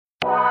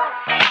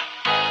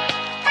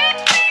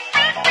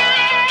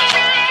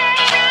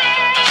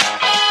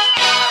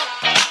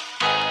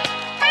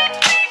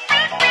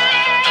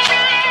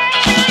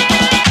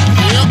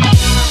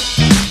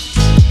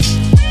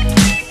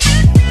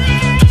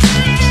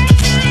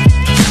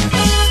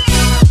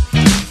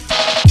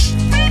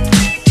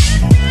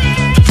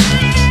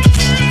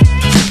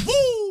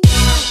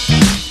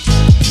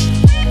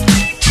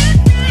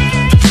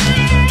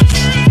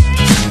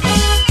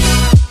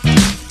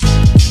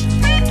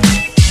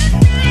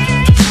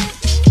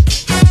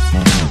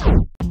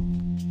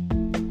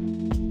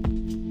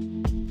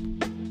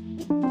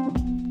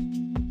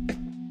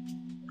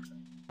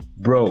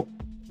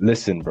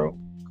Listen, bro.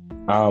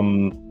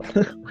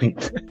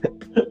 Wait.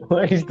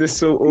 Why is this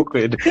so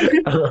awkward?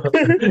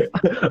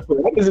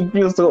 Why does it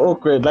feel so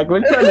awkward? Like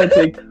we're trying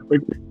to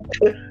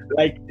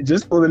like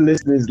just for the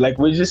listeners, like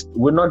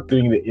we're not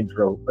doing the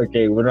intro,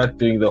 okay? We're not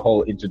doing the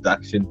whole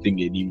introduction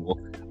thing anymore.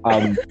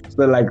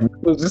 So like it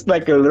was just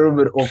like a little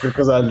bit awkward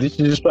because I was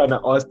literally just trying to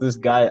ask this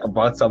guy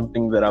about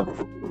something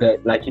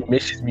that like he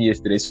messaged me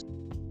yesterday.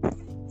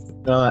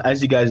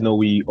 As you guys know,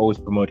 we always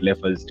promote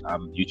Lefa's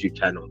YouTube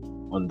channel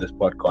on this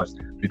podcast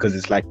because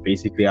it's like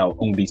basically our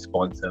only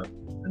sponsor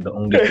and the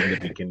only thing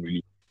that we can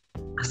really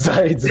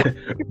besides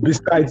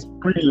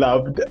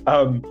Pre-Loved,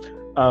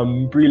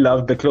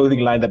 Pre-Loved, the clothing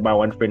line that my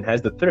one friend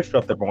has, the thrift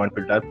shop that my one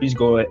friend has. Please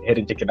go ahead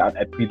and check it out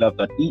at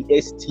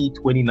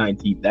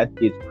preloved.est2019. That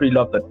is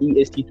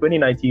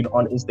preloved.est2019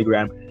 on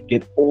Instagram.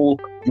 Get all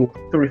your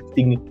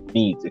thrifting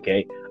needs,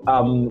 okay?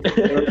 I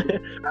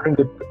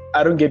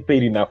don't get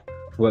paid enough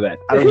for that.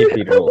 I don't get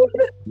paid at all.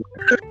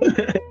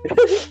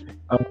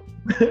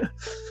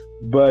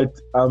 But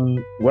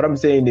what I'm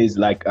saying is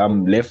like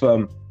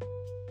Lefa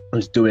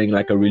is doing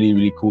like a really,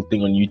 really cool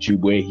thing on YouTube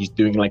where he's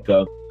doing like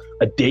a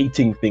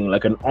dating thing,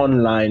 like an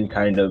online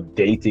kind of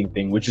dating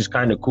thing, which is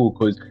kind of cool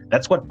because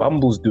that's what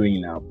Bumble's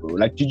doing now, bro.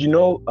 Like, did you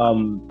know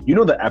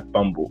the app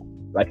Bumble?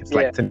 Like, it's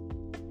like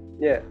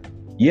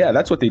yeah,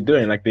 that's what they're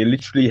doing. Like, they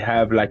literally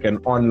have like an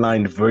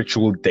online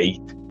virtual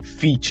date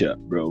feature,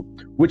 bro,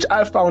 which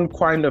I found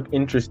kind of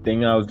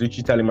interesting. I was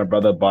literally telling my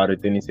brother about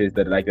it, and he says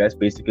that like that's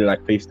basically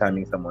like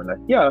FaceTiming someone. Like,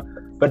 yeah,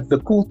 but the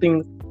cool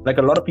thing, like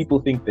a lot of people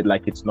think that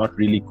like it's not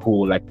really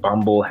cool, like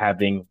Bumble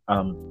having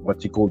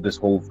this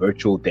whole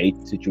virtual date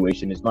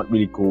situation is not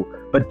really cool.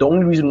 But the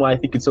only reason why I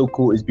think it's so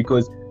cool is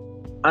because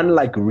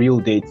unlike real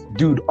dates,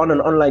 dude, on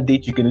an online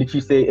date you can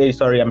literally say, hey,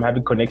 sorry, I'm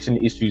having connection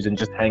issues, and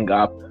just hang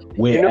up.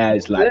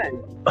 Whereas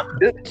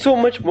it's so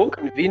much more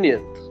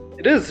convenient.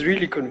 It is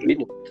really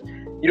convenient.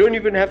 You don't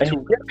even have to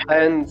make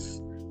plans.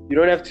 You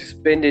don't have to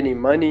spend any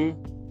money.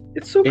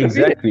 It's so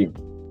convenient.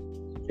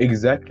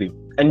 Exactly.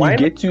 And why you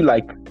get to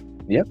like,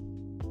 yeah.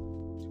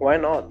 Why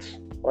not?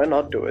 Why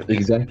not do it?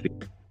 Exactly.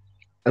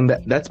 And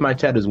that's my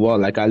chat as well.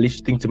 Like I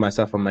literally think to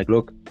myself, I'm like,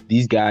 look,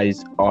 these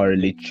guys are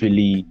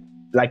literally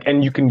like,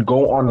 and you can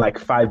go on like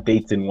 5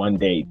 dates in one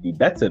day, dude.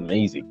 That's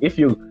amazing. If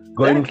you're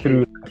going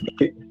through,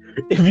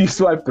 if you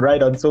swiped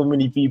right on so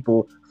many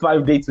people,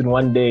 5 dates in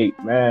one day,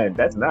 man,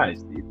 that's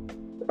nice, dude.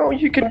 Oh,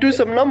 you can do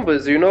some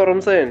numbers, you know what I'm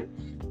saying?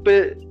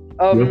 But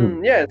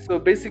yeah, so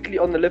basically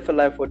on the Live for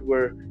Life, what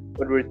we're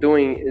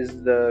doing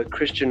is the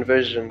Christian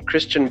version,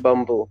 Christian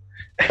Bumble.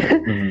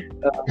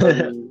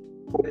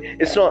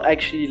 It's not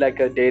actually like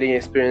a dating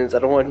experience. I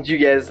don't want you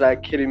guys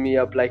like hitting me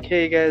up like,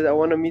 hey guys, I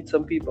want to meet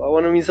some people, I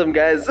want to meet some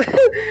guys.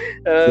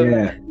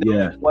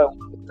 What's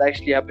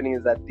actually happening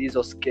is that these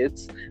are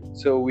skits.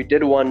 So we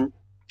did one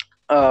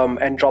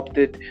and dropped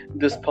it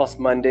this past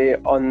Monday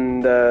on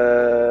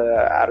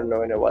the, I don't know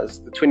when it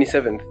was, the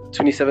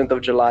 27th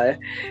of July,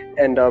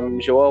 and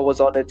Joel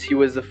was on it. He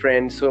was the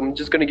friend. So I'm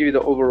just going to give you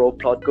the overall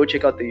plot. Go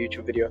check out the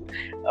YouTube video.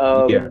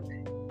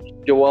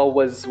 Joel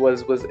was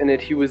in it.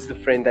 He was the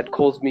friend that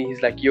calls me.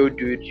 He's like, yo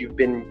dude, you've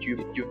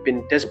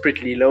been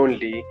desperately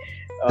lonely.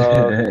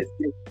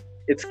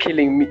 It's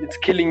killing me, it's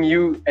killing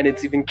you, and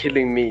it's even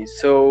killing me.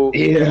 So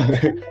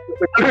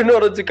in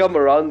order to come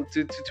around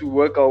to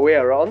work our way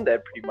around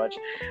that, pretty much,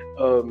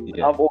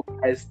 I've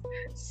organized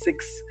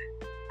 6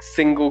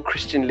 single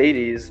Christian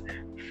ladies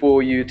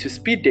for you to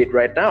speed date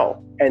right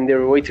now, and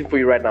they're waiting for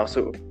you right now.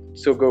 So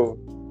go.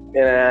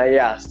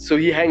 And so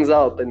he hangs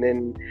up, and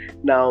then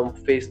now I'm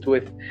faced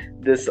with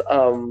this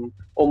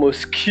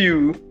almost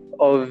queue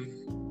of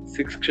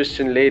 6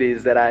 Christian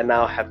ladies that I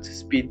now have to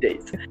speed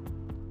date.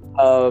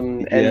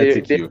 And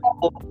they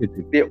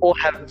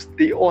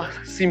all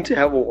seem to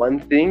have one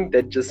thing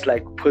that just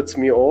like puts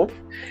me off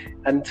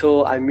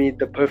until I meet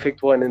the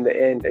perfect one in the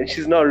end, and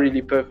she's not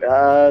really perfect.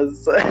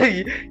 So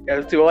you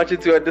have to watch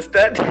it to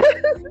understand.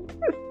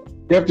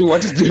 You have to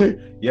watch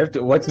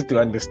it to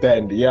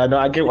understand. Yeah, no,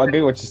 I get what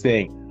you're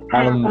saying.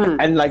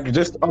 And like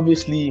just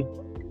obviously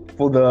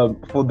for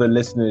the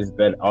listeners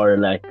that are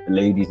like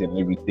ladies and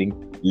everything,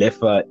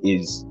 Lefa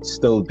is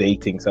still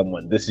dating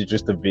someone. This is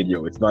just a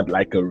video. It's not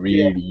like a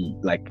really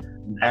like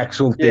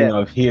actual thing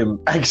of him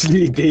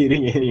actually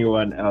dating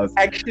anyone else.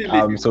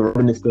 Actually, so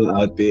Robin is still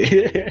out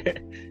there.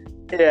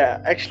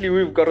 Yeah, actually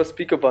we've got to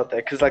speak about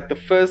that because like the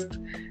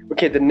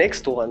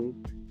next one,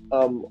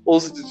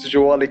 also to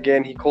Joel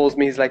again, he calls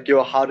me, he's like,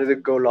 yo, how did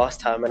it go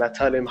last time? And I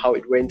tell him how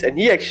it went, and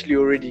he actually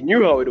already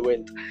knew how it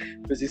went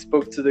because he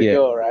spoke to the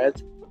girl,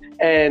 right?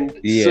 And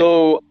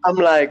so I'm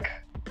like,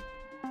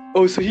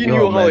 oh, so he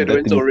knew how it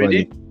went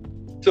already. Funny.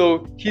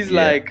 So he's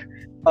like,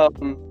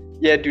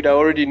 yeah, dude, I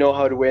already know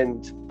how it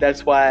went.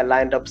 That's why I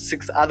lined up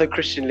 6 other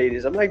Christian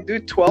ladies. I'm like,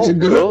 dude, 12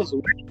 girls?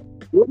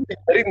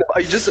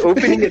 Are you just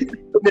opening it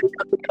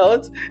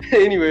account?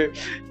 Anyway,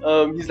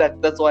 he's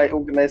like, that's why I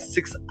organized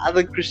 6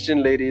 other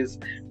Christian ladies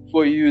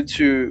for you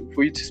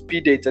to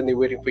speed date, and they're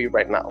waiting for you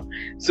right now.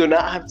 So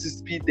now I have to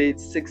speed date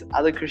 6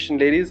 other Christian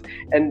ladies.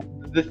 And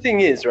the thing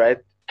is, right,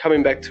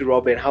 coming back to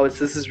Robin, how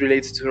this is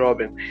related to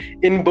Robin.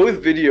 In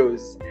both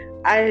videos,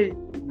 I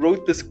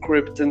wrote the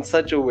script in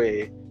such a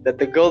way that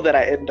the girl that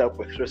I end up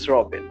with was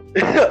Robin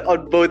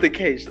on both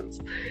occasions.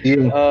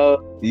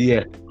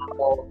 Yeah.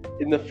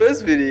 In the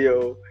first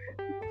video,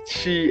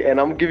 and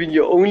I'm giving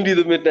you only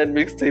the Midnight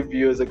Mixtape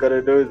viewers are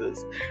gonna know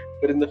this,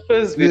 but in the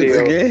first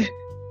video, okay.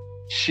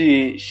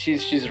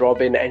 she's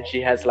Robin, and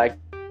she has like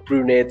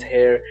brunette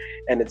hair,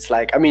 and it's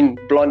like, I mean,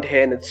 blonde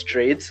hair and it's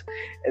straight.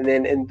 And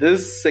then in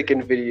this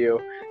second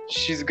video,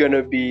 she's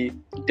gonna be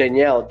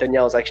Danielle.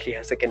 Danielle's actually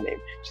her second name.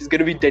 She's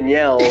gonna be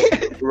Danielle,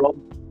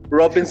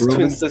 Robin's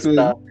twin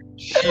sister.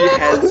 She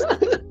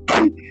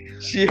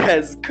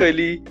has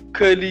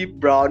curly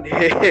brown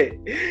hair.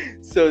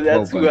 So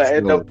that's who I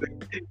end up with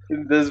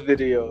in this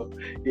video.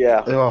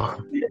 Yeah. Oh,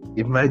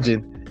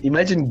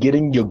 imagine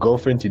getting your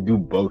girlfriend to do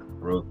both,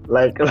 bro.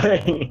 Like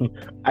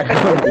I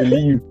can't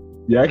believe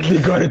you actually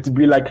got it to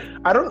be like,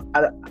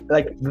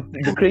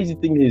 the crazy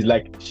thing is,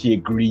 like, she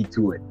agreed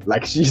to it.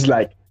 Like, she's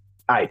like,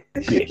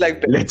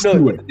 let's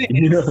do it.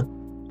 You know?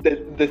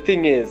 The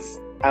thing is,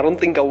 I don't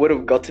think I would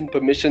have gotten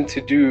permission to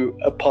do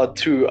a part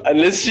 2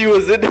 unless she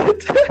was in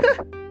it.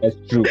 That's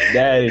true.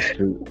 That is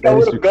true. I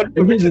would have gotten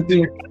permission to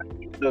do.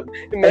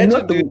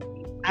 Imagine, dude,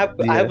 I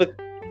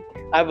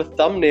have a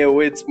thumbnail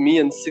where it's me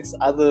and 6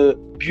 other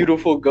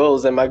beautiful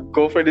girls, and my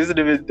girlfriend isn't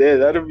even there.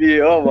 That'd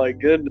be, oh my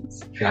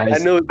goodness.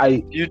 Guys, I know it's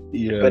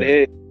beautiful, but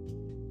hey.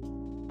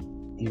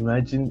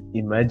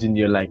 Imagine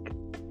you're like,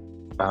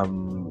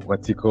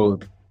 what's it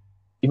called?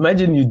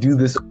 Imagine you do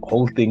this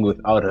whole thing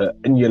without her,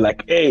 and you're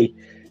like, hey,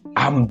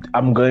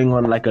 I'm going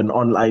on like an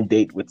online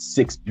date with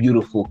 6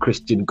 beautiful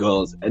Christian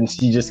girls, and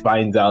she just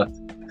finds out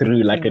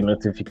through like a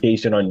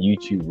notification on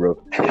YouTube, bro.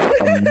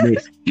 A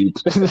mess, dude.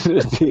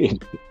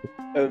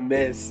 A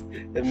mess,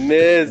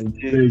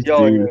 dude.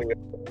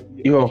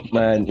 Yo,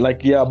 man,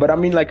 like, yeah, but I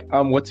mean, like,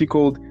 what's it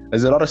called?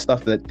 There's a lot of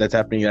stuff that's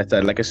happening that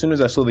side. Like, as soon as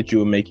I saw that you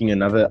were making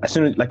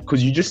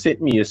because you just sent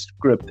me a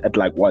script at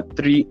like what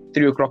 3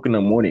 o'clock in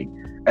the morning,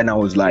 and I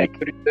was like,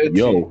 3:30.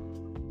 Yo.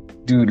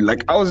 Dude,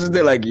 like, I was just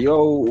there like,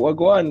 yo, what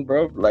go on,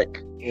 bro?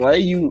 Like, why are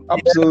you up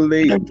so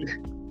late?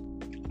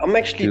 I'm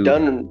actually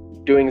done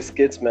doing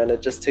skits, man.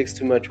 It just takes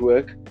too much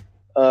work.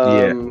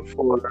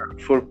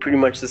 For pretty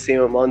much the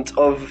same amount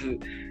of...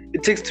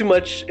 It takes too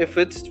much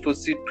effort for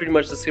pretty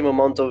much the same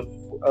amount of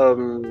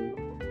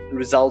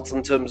results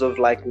in terms of,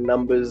 like,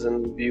 numbers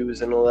and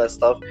views and all that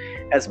stuff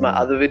as my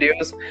other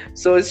videos.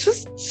 So it's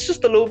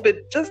just a little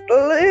bit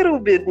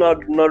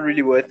not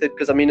really worth it,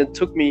 because, I mean, it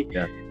took me...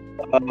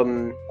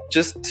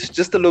 just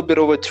a little bit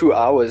over 2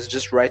 hours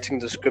just writing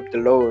the script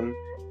alone,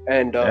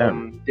 and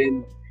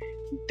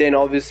then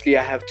obviously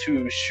I have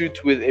to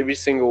shoot with every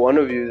single one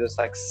of you. There's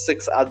like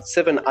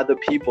 7 other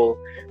people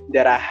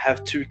that I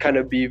have to kind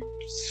of be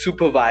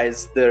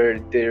supervise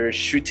their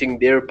shooting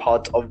their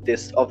part of the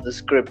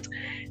script,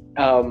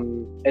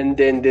 and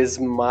then there's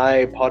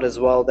my part as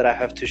well that I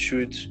have to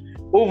shoot.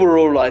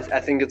 Overall, I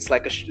think it's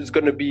like it's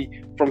going to be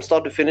from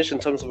start to finish in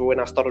terms of when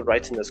I started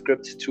writing the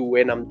script to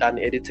when I'm done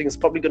editing. It's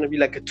probably going to be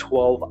like a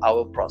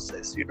 12-hour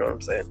process. You know what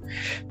I'm saying?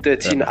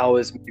 13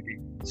 hours maybe.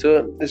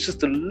 So it's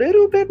just a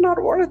little bit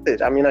not worth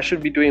it. I mean, I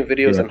should be doing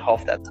videos in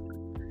half that time.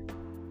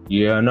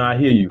 Yeah, no, I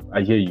hear you.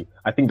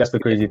 I think that's the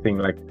crazy thing.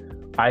 Like,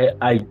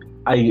 I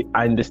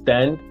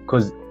understand,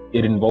 because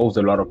it involves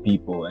a lot of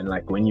people, and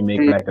like when you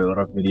make like a lot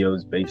of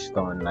videos based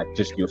on like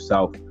just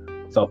yourself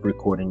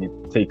self-recording, it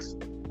takes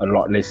a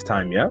lot less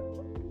time. Yeah,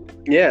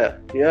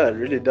 it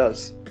really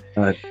does.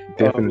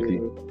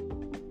 Definitely.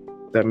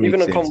 That makes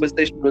even a sense.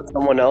 Conversation with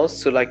someone else.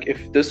 So like,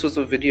 if this was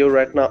a video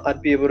right now,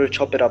 I'd be able to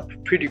chop it up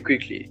pretty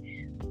quickly.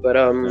 But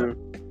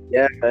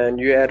yeah, man,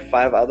 you add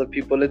 5 other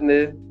people in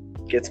there,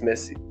 it gets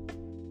messy.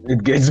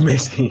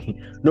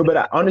 No, but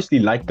I honestly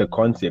like the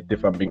concept,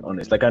 if I'm being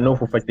honest. Like, I know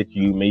for a fact that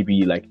you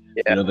maybe like,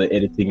 you know, the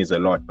editing is a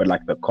lot, but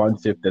like the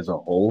concept as a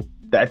whole,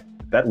 that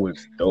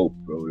was dope,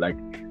 bro. Like,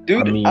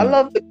 dude, I mean, I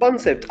love the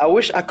concept. I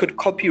wish I could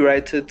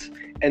copyright it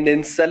and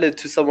then sell it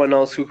to someone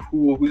else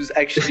who's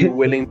actually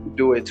willing to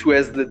do it, who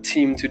has the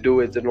team to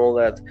do it and all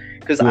that.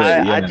 Because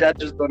I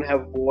just don't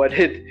have what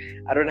it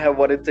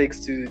takes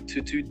to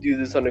do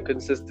this on a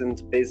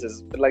consistent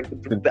basis. But like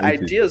the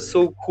idea is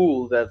so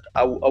cool that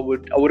I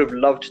would have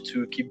loved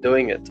to keep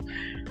doing it.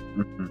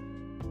 Mm-hmm.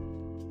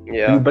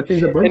 Yeah. But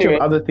there's a bunch of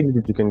other things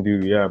that you can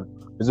do. Yeah.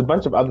 There's a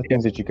bunch of other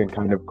things that you can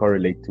kind of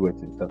correlate to it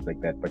and stuff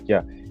like that. But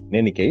yeah, in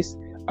any case,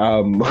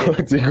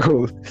 what's it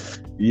called?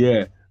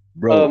 Yeah,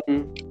 bro.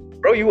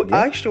 I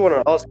actually want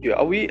to ask you: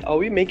 Are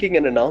we making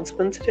an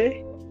announcement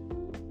today?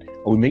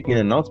 Are we making an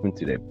announcement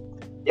today?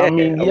 Yeah, I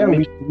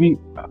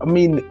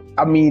mean,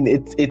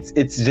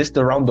 it's just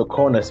around the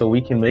corner, so we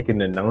can make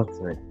an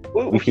announcement.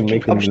 We can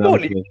make an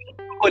announcement.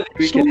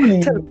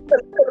 Surely.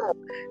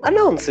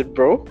 Announce it,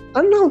 bro.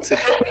 Announce it.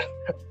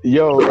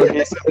 Yo,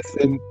 okay, so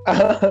listen.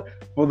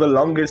 For the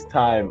longest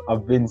time,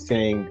 I've been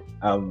saying,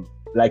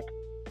 like,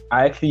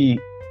 I actually,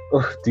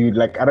 dude,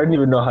 like, I don't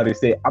even know how to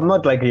say. I'm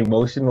not like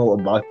emotional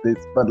about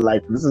this, but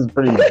like, this is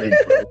pretty big,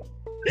 bro.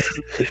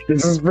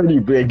 This is pretty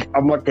big.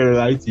 I'm not gonna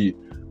lie to you.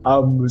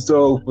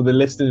 So for the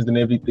listeners and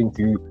everything,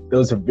 to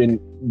those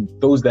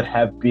that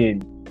have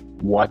been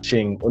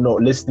watching or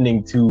not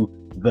listening to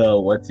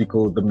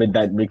the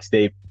Midnight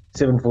Mixtape,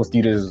 7-4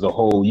 Studios as a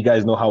whole, you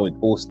guys know how it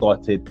all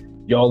started.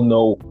 Y'all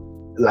know,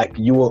 like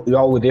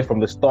y'all were there from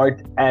the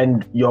start,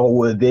 and y'all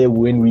were there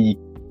when we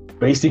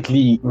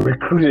basically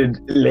recruited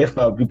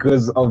Lefa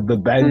because of the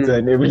banter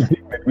and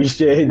everything that we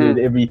shared and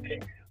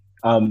everything.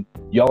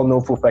 Y'all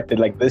know for a fact that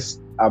like this,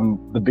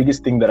 the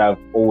biggest thing that I've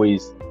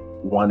always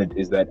wanted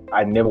is that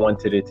I never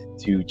wanted it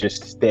to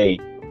just stay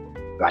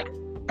like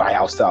by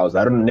ourselves.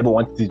 I never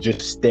wanted to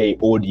just stay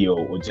audio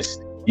or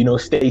just,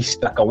 stay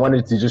stuck. I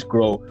wanted to just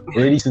grow.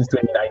 Already since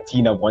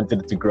 2019, I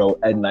wanted it to grow,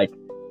 and like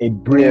it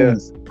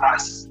brings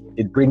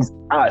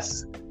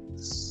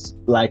us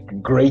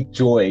like great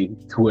joy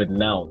to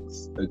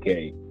announce,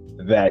 okay,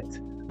 that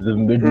the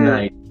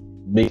Midnight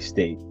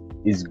Mixtape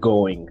is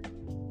going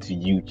to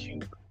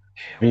YouTube.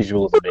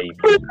 Visuals, baby.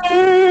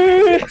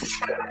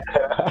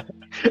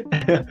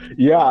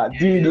 Yeah,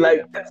 dude,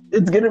 like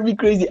it's gonna be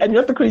crazy. And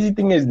the crazy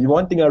thing is, the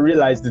one thing I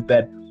realized is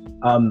that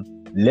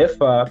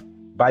Lefa,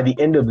 by the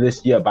end of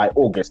this year, by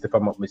August, if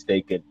I'm not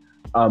mistaken,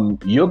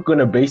 you're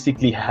gonna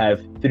basically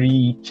have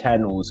 3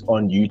 channels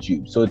on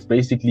YouTube. So it's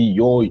basically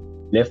your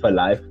Lefa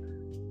Life,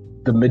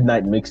 the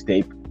Midnight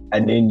Mixtape,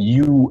 and then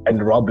you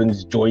and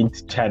Robin's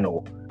joint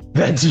channel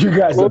that you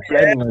guys are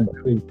planning on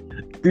doing.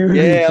 Dude.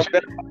 Yeah, I'm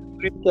gonna have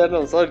 3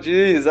 channels. Oh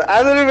jeez,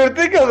 I didn't even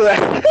think of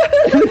that.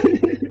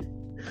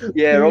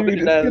 Yeah, Robin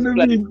is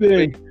planning.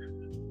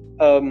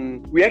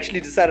 We actually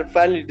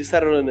finally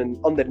decided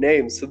on the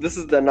name. So this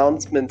is the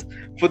announcement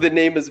for the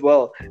name as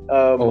well.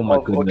 Oh my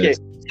goodness.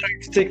 Okay, sorry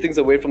to take things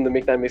away from the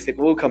Midnight Mixtape.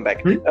 We'll come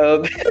back.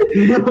 The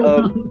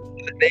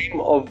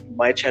name of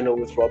my channel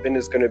with Robin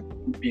is going to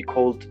be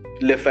called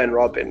Lefa and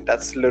Robin.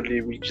 That's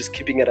literally, we're just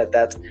keeping it at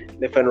that.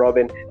 Lefa and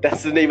Robin.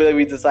 That's the name that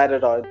we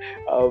decided on.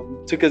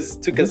 Took us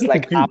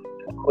like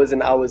hours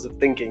and hours of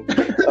thinking.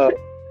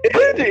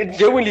 It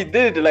genuinely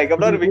did. Like, I'm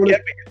not even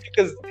capping.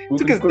 It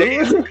took us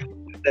days.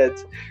 That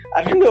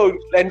I don't know,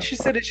 and she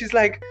said it. She's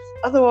like,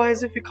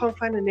 otherwise, if we can't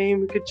find a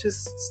name, we could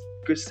just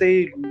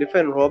say Lefa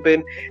and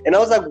Robin. And I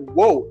was like,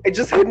 whoa! It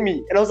just hit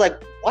me, and I was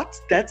like, what?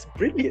 That's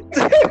brilliant.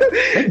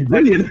 That's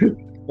brilliant.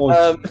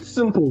 It's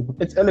simple.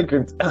 It's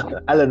elegant.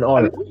 Alan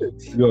all.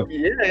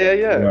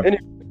 Yeah.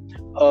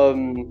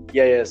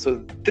 Anyway,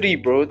 So 3,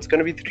 bro. It's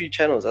gonna be 3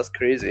 channels. That's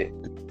crazy.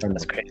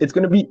 That's crazy. It's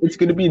gonna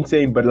be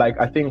insane. But like,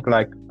 I think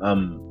like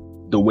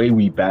the way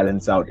we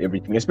balance out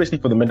everything, especially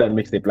for the Midnight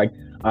Mixtape, like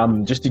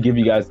just to give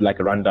you guys like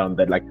a rundown,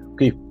 that like,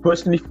 okay,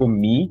 personally for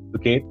me,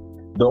 okay,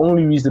 the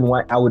only reason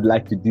why I would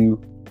like to do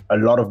a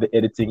lot of the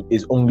editing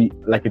is only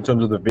like in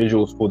terms of the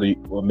visuals for the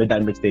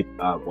Midnight Mixtape,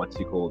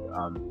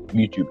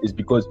 YouTube, is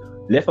because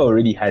Lefa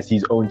already has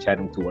his own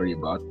channel to worry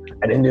about,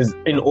 and then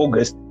in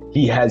August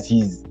he has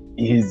his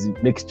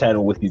next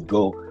channel with his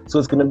girl, so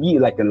it's gonna be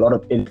like a lot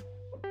of editing.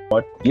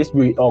 But yes,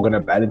 we are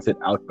gonna balance it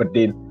out, but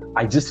then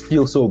I just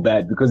feel so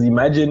bad because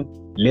imagine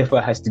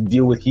Lefa has to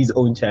deal with his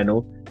own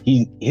channel,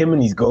 him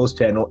and his girl's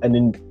channel, and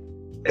then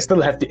I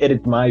still have to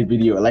edit my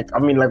video. Like, I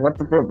mean, like, what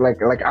the fuck? Like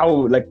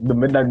how, like the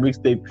Midnight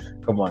Mixtape?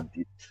 Come on,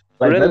 dude.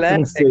 Like,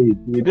 that's insane,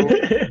 dude.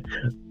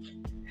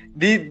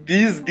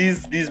 These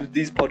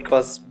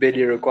podcasts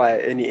barely require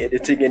any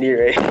editing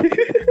anyway.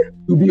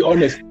 To be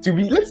honest,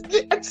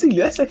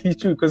 that's actually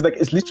true, because like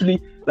it's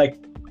literally like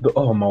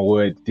oh my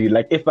word, dude.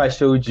 Like if I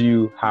showed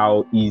you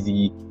how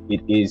easy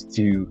it is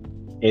to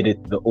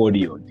edit the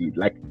audio, dude,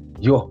 like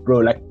yo, bro,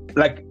 like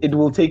it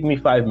will take me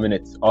 5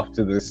 minutes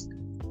after this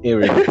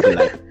area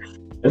to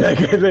like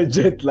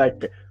legit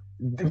like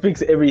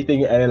fix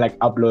everything and then like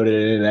upload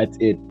it, and that's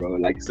it, bro.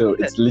 Like, so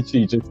it's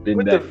literally just been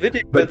with that. The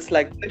video, but it's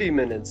like 30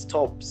 minutes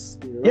tops,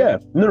 you know? Yeah,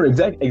 no,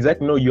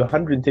 exactly. No, you're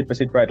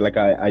 110% right. Like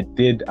I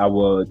did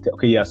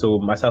so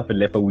myself and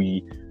Lefa,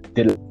 we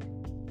did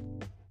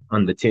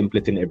on the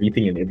template and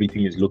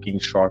everything is looking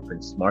sharp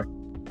and smart.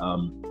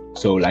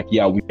 So like,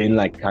 yeah, we've been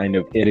like kind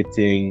of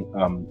editing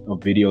a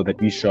video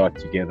that we shot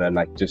together,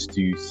 like just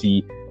to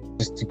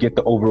get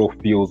the overall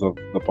feels of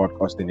the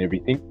podcast and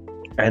everything.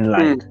 And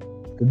like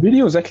the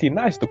video is actually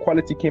nice. The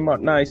quality came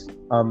out nice.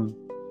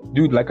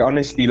 Dude, like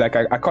honestly, like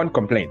I can't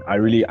complain. I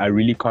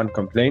really can't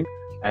complain.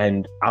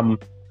 And I'm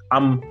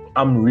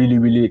really,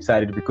 really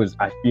excited because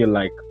I feel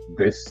like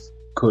this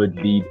could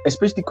lead,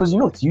 especially because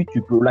it's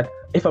YouTube, bro. Like,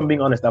 if I'm being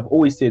honest, I've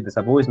always said this,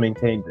 I've always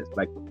maintained this,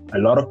 like a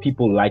lot of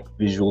people like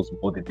visuals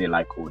more than they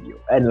like audio.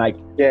 And like,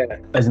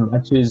 as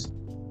much as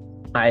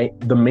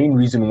the main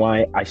reason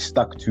why I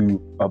stuck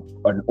to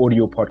an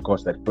audio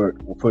podcast at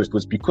first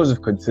was because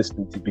of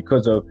consistency,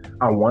 because of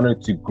I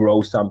wanted to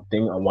grow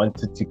something, I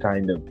wanted to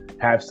kind of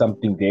have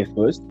something there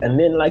first, and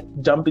then like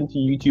jump into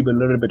YouTube a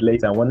little bit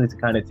later. I wanted to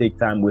kind of take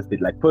time with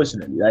it, like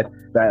personally. That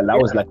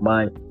was like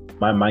my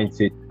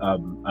mindset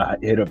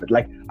ahead of it.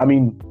 Like, I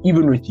mean,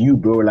 even with you,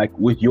 bro, like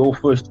with your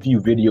first few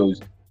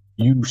videos,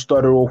 you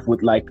started off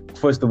with like,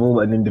 first of all,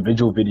 an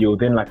individual video,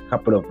 then like a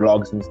couple of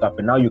vlogs and stuff,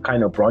 and now you're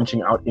kind of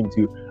branching out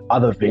into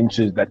other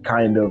ventures that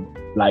kind of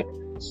like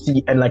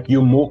see, and like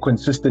you're more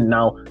consistent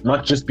now,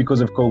 not just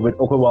because of COVID.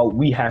 Okay, well,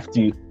 we have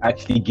to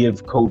actually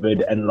give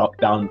COVID and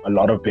lockdown a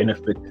lot of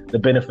the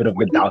benefit of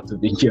the doubt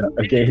of the year.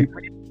 Okay,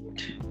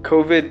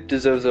 COVID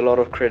deserves a lot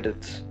of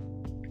credit.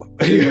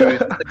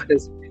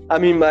 I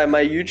mean, my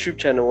YouTube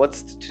channel,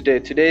 what's today?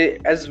 Today,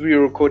 as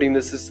we're recording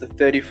this, is the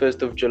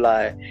 31st of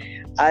July.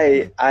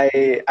 I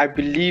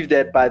believe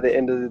that by the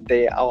end of the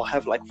day, I'll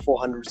have like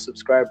 400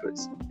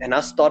 subscribers. And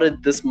I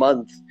started this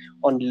month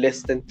on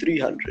less than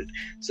 300.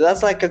 So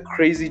that's like a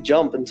crazy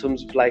jump in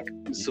terms of like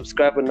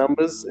subscriber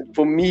numbers.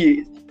 For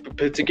me,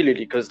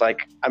 particularly, because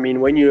like, I mean,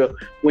 when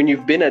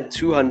you've been at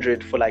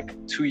 200 for like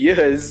 2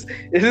 years,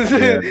 it's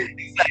like,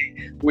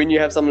 when you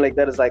have something like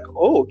that, it's like,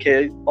 oh,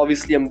 okay,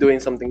 obviously I'm doing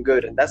something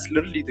good. And that's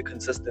literally the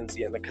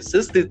consistency. And the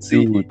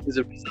consistency is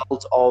a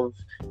result of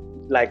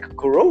like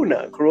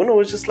Corona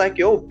was just like,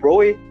 yo,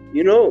 bro,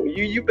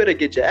 you better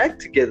get your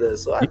act together.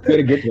 So you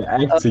better get your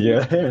act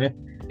together.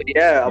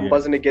 I'm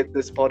buzzing to get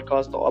this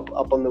podcast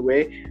up on the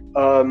way.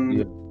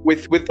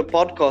 With the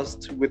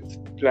podcast, with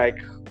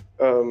like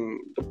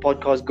the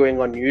podcast going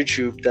on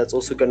YouTube, that's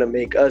also gonna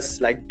make us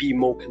like be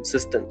more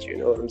consistent. You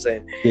know what I'm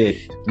saying? Yeah,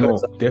 no,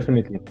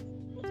 definitely.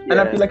 And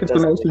I feel like it's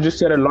going to also just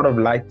shed a lot of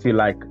light to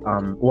like,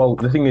 well,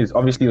 the thing is,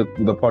 obviously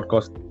the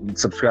podcast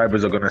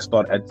subscribers are going to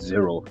start at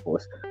 0, of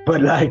course.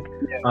 But like,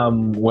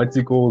 what's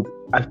it called?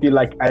 I feel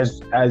like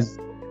as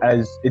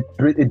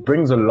it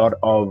brings a lot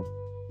of,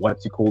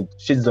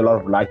 sheds a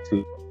lot of light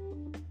to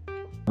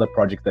the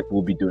projects that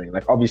we'll be doing.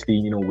 Like,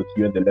 obviously, with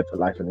you and the Live for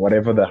Life and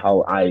whatever the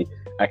hell I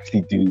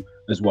actually do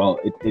as well,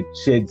 it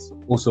sheds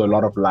also a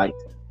lot of light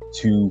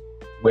to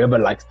whoever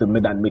likes the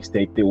Midnight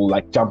Mixtape. They will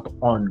like jump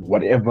on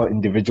whatever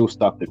individual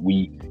stuff that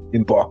we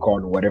embark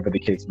on, whatever the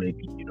case may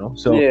be,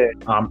 So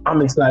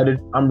I'm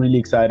excited. I'm really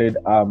excited.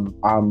 I'm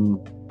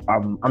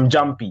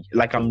jumpy.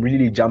 Like I'm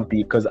really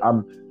jumpy because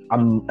I'm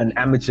an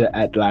amateur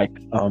at like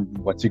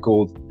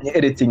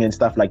editing and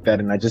stuff like that,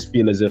 and I just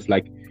feel as if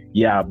like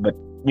but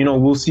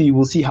we'll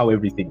see how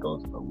everything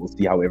goes. We'll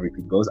see how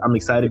everything goes. I'm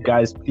excited,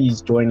 guys.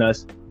 Please join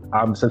us.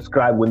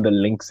 Subscribe when the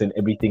links and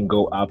everything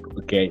go up.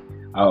 Okay.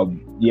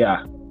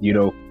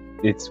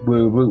 It's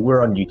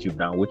we're on YouTube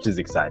now, which is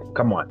exciting.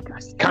 Come on,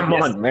 guys. Come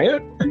on,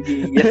 man.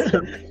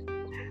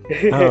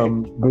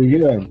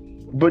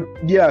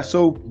 Yes.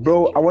 So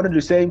bro, I wanted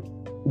to say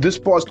this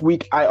past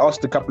week I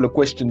asked a couple of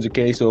questions,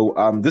 okay? So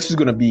this is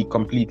gonna be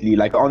completely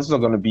like the answers are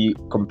gonna be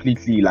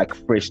completely like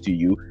fresh to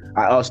you.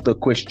 I asked a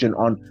question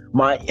on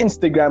my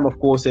Instagram, of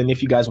course, and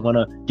if you guys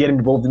wanna get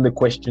involved in the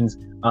questions,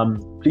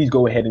 please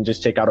go ahead and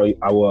just check out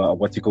our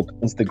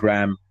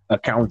Instagram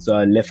accounts,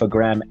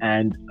 Lefagram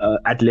and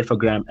at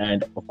Lefagram,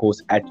 and of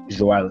course at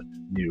Joel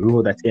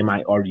Miruho. That's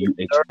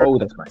Miruho.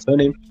 That's my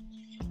surname.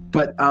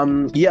 But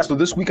so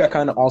this week I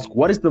kind of asked,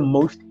 what is the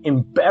most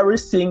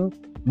embarrassing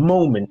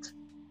moment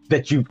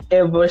that you've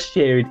ever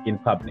shared in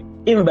public?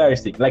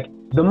 Embarrassing, like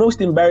the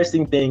most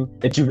embarrassing thing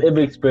that you've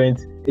ever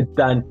experienced. It's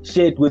done.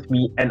 Share it with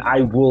me, and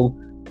I will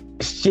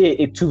share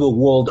it to the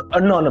world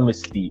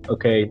anonymously.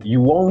 Okay,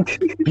 you won't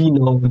be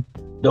known.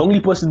 The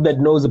only person that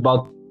knows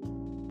about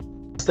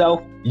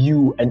yourself,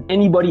 you, and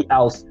anybody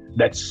else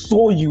that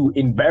saw you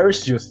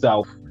embarrass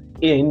yourself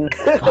in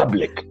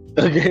public.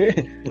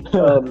 Okay.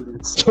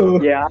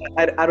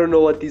 I don't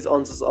know what these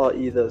answers are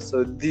either.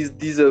 So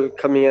these are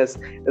coming as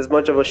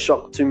much of a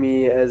shock to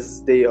me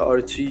as they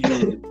are to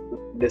you,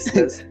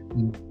 listeners.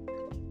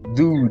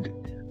 Dude,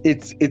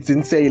 it's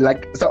insane.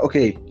 Like, so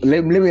okay,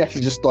 let me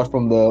actually just start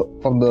from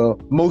the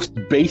most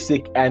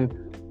basic, and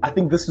I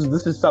think this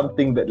is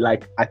something that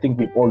like I think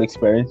we've all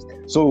experienced.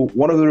 So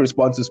one of the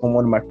responses from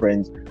one of my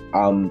friends,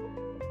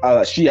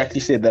 she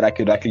actually said that I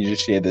could actually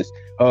just share this.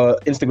 Her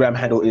Instagram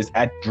handle is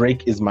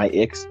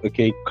 @DrakeIsMyEx.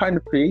 Okay, kind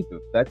of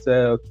creative. That's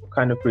a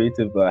kind of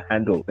creative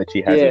handle that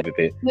she has over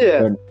there.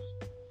 Yeah. And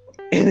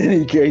in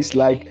any case,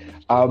 like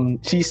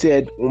she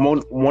said,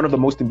 one of the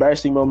most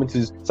embarrassing moments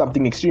is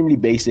something extremely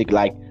basic,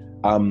 like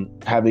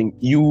having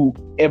you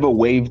ever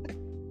waved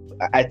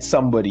at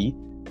somebody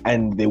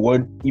and they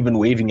weren't even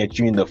waving at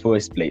you in the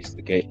first place.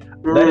 Okay,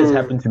 that has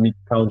happened to me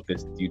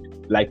countless, dude.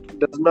 Like,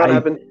 does not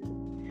happen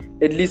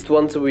at least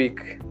once a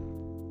week,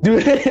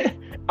 dude.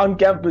 On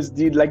campus,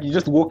 dude. Like, you're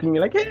just walking,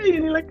 you're like, hey,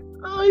 and you're like,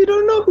 oh, you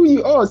don't know who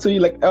you are, so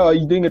you're like, oh, are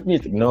you doing it with me?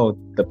 It's like, no,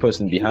 the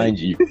person behind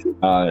you.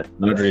 Not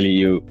really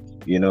you.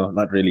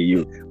 Not really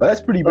you. But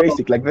that's pretty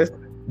basic. Like,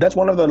 that's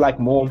one of the like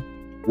more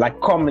like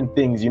common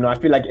things. I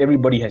feel like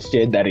everybody has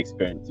shared that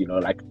experience.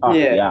 Like,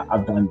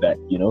 I've done that.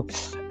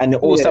 And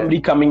somebody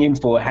coming in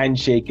for a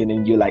handshake, and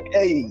then you're like,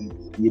 hey,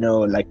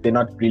 like they're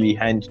not really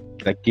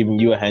giving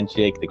you a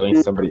handshake. They're going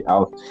to somebody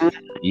else.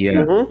 Yeah.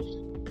 Mm-hmm.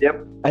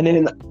 Yep. And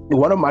then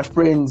one of my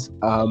friends,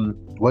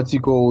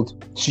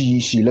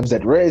 she lives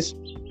at Res.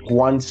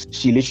 Once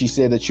she literally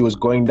said that she was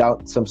going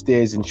down some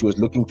stairs and she was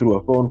looking through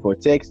her phone for a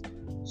text.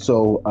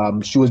 So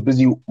she was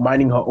busy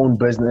minding her own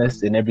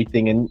business and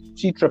everything, and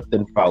she tripped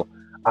and fell.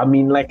 I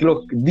mean, like,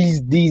 look,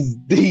 these that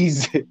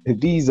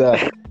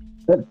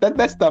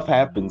stuff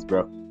happens,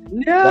 bro.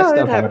 Yeah, that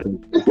stuff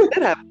happens.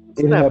 It happens.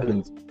 It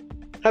happens.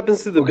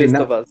 Happens to the best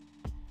of us.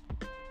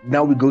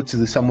 now we go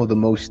to some of the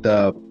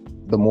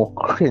more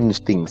cringe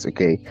things.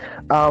 Okay,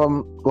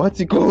 what's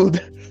it called?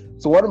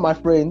 So one of my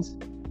friends,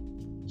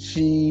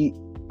 she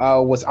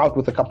was out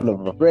with a couple of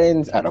her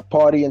friends at a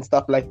party and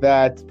stuff like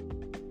that.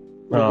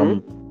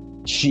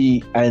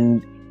 She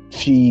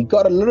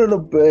got a little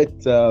bit,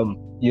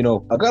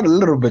 I got a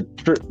little bit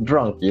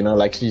drunk.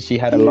 Like she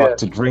had a lot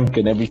to drink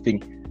and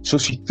everything. So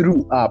she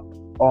threw up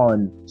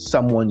on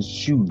someone's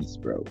shoes,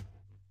 bro.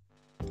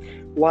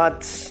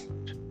 What?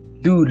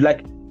 Dude,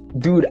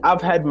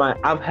 I've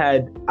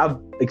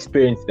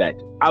experienced that.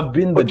 I've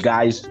been the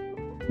guys.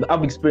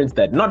 I've experienced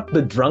that. Not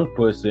the drunk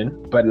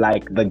person, but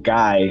like the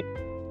guy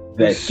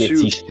that gets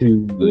his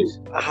shoes.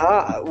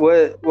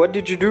 What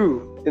did you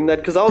do in that?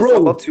 Because I was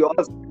about to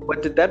ask,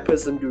 what did that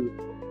person do?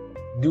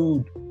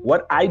 Dude,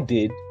 what I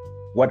did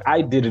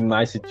in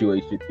my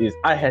situation is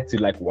I had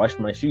to like wash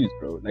my shoes,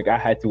 bro. Like I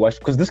had to wash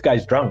because this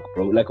guy's drunk,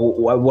 bro. Like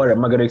what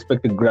am I gonna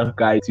expect a drunk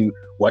guy to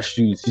wash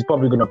shoes? He's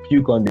probably gonna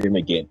puke on them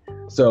again.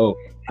 So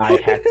I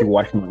had to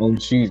wash my own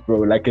shoes, bro.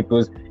 Like it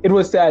was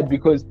sad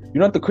because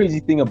the crazy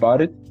thing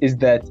about it is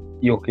that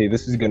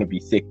this is gonna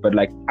be sick, but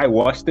like I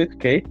washed it,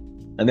 okay,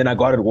 and then I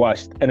got it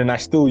washed, and then I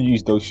still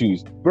used those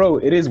shoes, bro.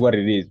 It is what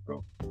it is,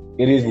 bro.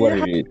 It is what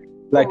it is.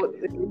 Like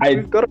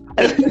we've got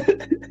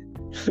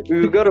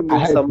to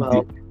move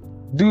somehow.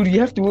 Dude, you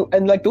have to,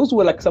 and like those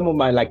were like some of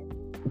my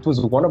it was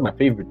one of my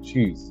favorite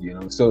shoes,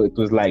 So it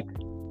was like,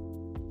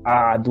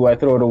 do I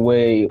throw it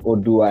away or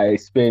do I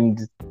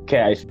spend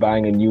cash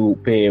buying a new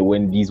pair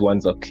when these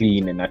ones are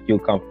clean and I feel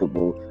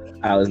comfortable?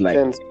 I was like,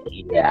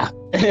 yeah,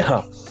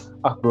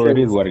 bro, it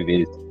is what it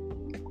is.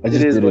 I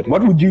just did it.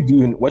 What would you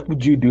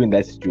do in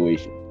that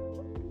situation?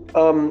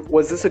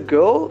 Was this a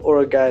girl or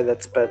a guy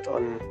that spat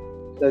on?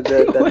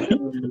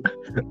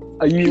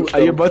 Are you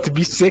about to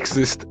be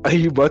sexist? Are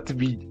you about to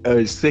be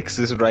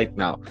sexist right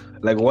now?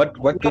 Like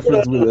what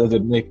difference will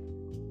it make?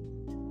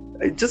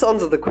 Just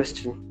answer the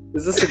question.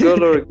 Is this a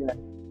girl or a guy?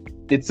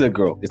 It's a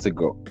girl.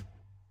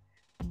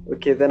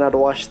 Okay, then I'd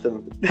wash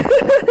them.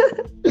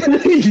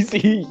 You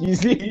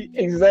see,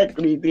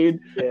 exactly, dude.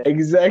 Yeah.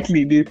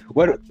 Exactly, dude.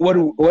 What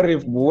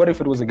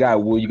if it was a guy?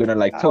 Were you gonna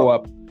like toe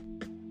up?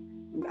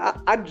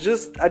 I'd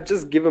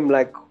just give him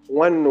like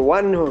one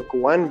hook,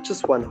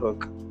 just one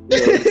hook.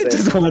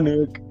 Just one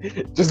hook.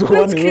 Just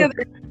one hook.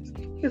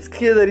 It's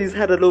clear that he's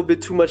had a little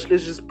bit too much.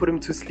 Let's just put him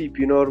to sleep.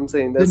 You know what I'm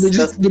saying? Let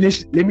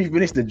me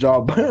finish the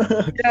job.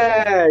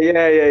 Yeah.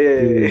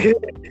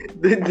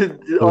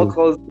 The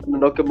alcohol's gonna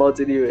knock him out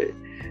anyway.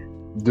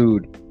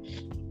 Dude.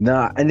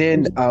 Nah, and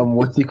then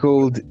what's he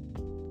called?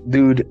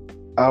 Dude,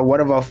 one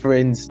of our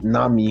friends,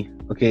 Nami,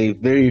 okay,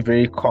 very,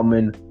 very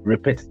common,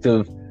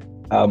 repetitive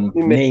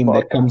name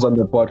that comes on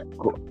the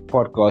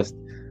podcast.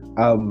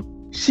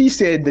 She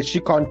said that she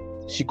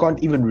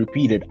can't even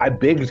repeat it. I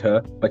begged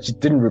her, but she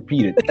didn't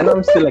repeat it. And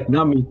I'm still like,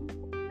 Nami,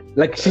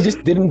 like she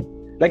just didn't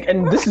like,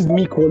 and this is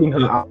me calling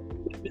her out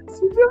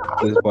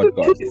this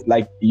podcast. It's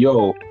like,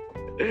 yo,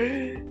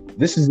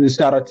 this is a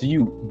shout out to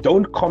you.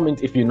 Don't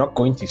comment if you're not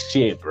going to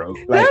share, bro.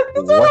 Like,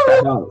 what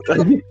the hell?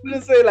 I'm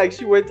gonna say like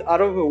she went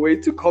out of her way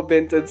to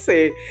comment and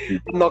say,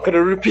 I'm not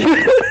gonna repeat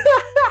it.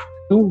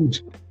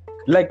 Dude.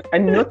 Like,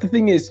 and the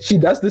thing is, she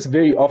does this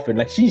very often.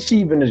 Like, she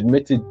even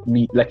admitted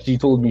me. Like, she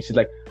told me, she's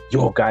like,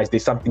 "Yo, guys,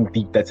 there's something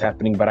deep that's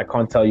happening, but I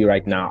can't tell you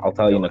right now. I'll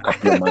tell you in a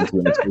couple of months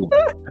when it's over."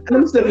 And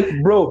I'm just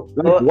like, "Bro,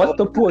 like, what's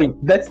the point?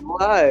 That's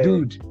why,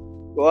 dude.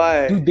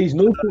 Why, dude? There's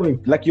no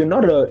point. Like, you're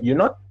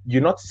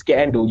not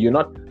Scandal. You're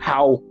not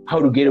How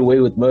to Get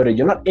Away with Murder.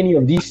 You're not any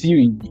of these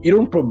series. You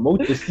don't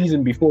promote the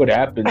season before it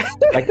happens.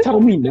 Like, tell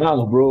me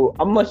now, bro.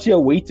 I'm not here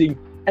waiting."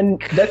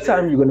 And that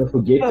time you're gonna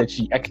forget that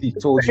she actually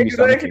told you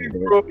something,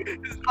 bro.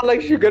 It's not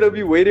like she's gonna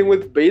be waiting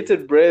with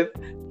bated breath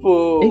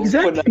for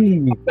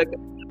exactly.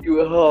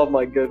 Oh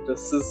my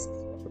goodness, this is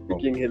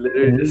freaking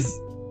hilarious.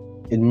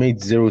 It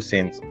made zero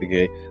sense,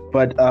 okay.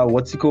 But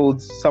what's it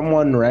called?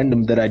 Someone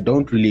random that I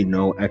don't really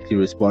know actually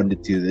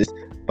responded to this.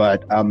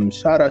 But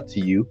shout out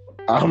to you.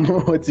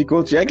 What's it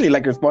called? She actually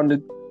like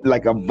responded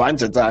like a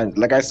bunch of times.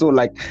 Like I saw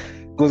like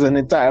goes an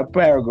entire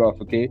paragraph.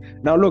 Okay.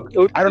 Now look,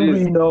 I don't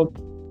really know.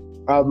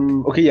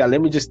 Okay, yeah, let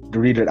me just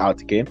read it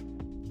out, okay?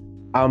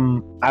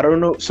 I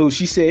don't know. So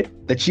she said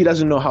that she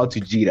doesn't know how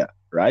to jita,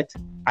 right?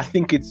 I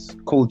think it's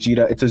called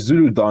jita. It's a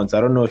Zulu dance.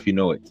 I don't know if you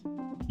know it.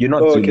 You're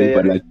not Zulu,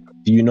 but like,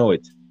 do you know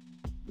it?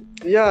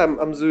 Yeah,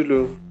 I'm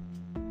Zulu.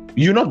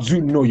 You're not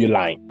Zulu. No, you're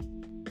lying.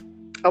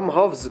 I'm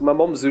half. My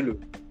mom's Zulu.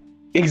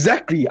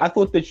 Exactly. I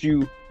thought that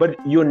but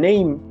your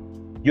name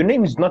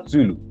is not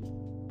Zulu.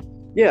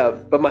 Yeah,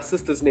 but my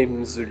sister's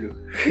name is Zulu.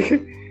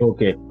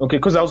 Okay,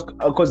 because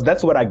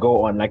that's what I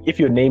go on. Like, if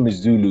your name is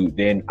Zulu,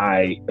 then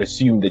I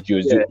assume that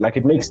you're Zulu. Like,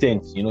 it makes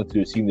sense,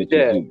 to assume that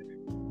you're Zulu.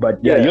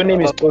 But your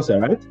name is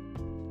Xhosa, right?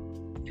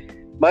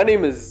 My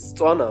name is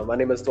Tswana.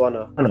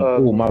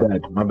 Oh,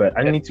 my bad.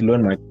 I need to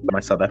learn my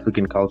South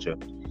African culture.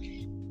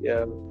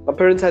 Yeah, my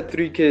parents had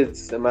 3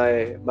 kids, and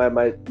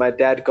my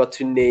dad got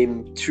to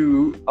name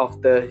 2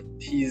 after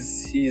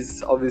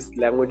his obvious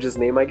language's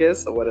name, I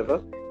guess, or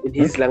whatever, in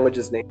his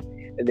language's name.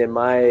 and then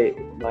my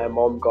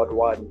mom got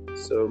 1.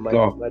 So my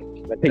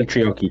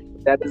patriarchy.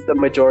 That is the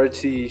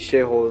majority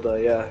shareholder.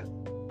 Yeah.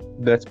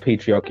 That's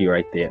patriarchy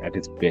right there at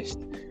its best.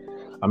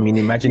 I mean,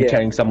 imagine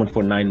carrying someone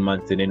for 9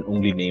 months and then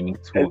only naming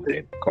 2 of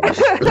them. Gosh.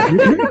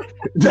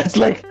 That's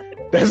like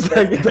a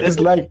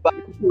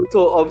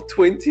total of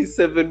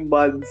 27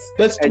 months.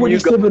 That's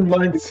 27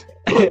 months.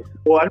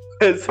 1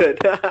 person.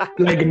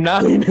 Like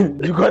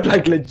 9. You got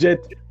like legit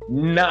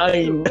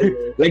 9.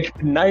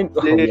 Like 9.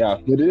 Oh yeah.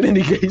 But in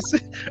any case,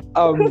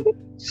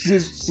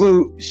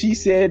 she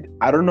said,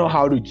 I don't know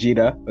how to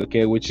jida,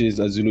 okay, which is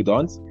a Zulu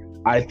dance.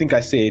 I think I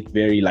say it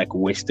very like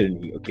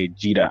Westernly, okay,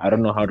 jida. I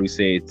don't know how to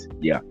say it.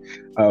 Yeah.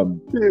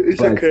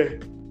 It's okay.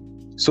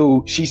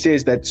 So she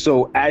says that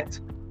at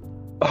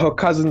her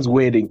cousin's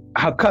wedding,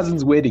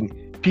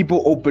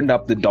 people opened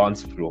up the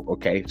dance floor,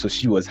 okay? So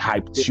she was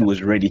hyped, she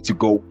was ready to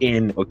go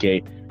in,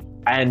 okay?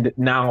 And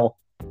now,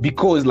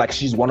 because like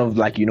she's one of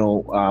like,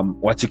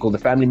 the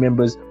family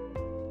members,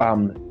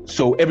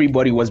 so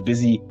everybody was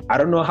busy. I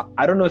don't know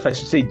if I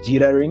should say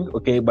jittering,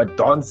 okay, but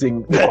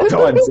dancing.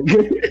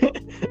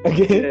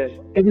 Okay,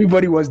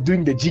 everybody was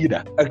doing the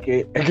jita,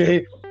 okay.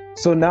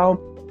 So now,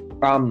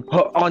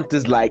 her aunt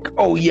is like,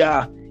 oh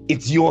yeah,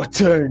 it's your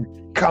turn.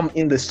 Come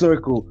in the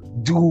circle,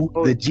 do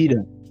the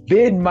jita.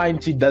 Bear in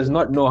mind, she does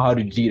not know how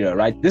to jita,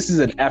 right? This is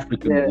an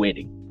African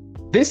wedding.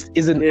 This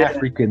is an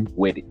African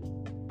wedding.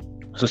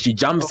 So she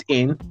jumps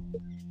in,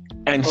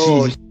 and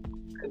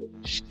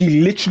she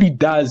literally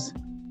does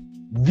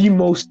the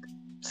most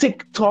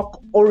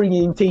TikTok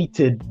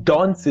orientated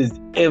dances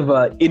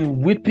ever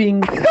in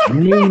whipping,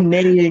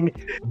 neighing,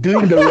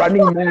 doing the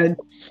running man.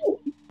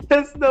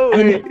 There's no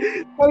way.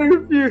 I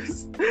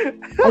refuse.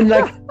 And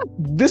like,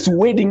 this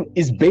wedding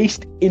is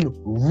based in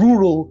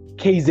rural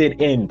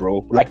KZN,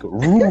 bro. Like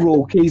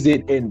rural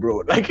KZN,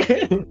 bro. Like,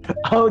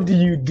 how do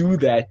you do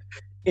that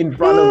in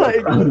front of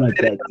a crowd like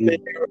that,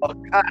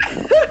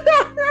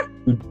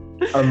 dude?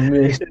 I'm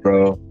missed,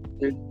 bro.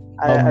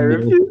 I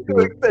refuse to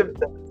accept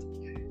that.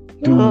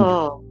 Dude,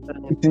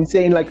 it's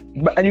insane. Like,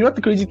 and you know what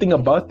the crazy thing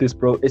about this,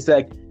 bro? It's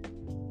like,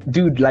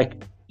 dude,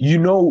 like,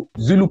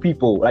 Zulu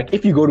people, like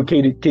if you go to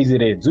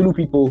KZN, Zulu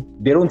people,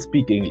 they don't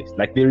speak English.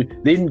 Like they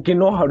can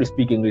know how to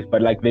speak English,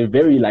 but like they're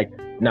very like,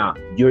 nah,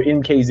 you're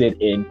in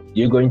KZN,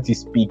 you're going to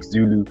speak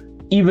Zulu.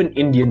 Even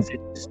Indians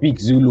speak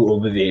Zulu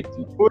over there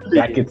too.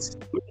 Like it's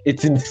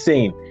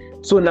insane.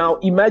 So now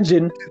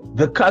imagine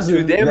the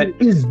cousin that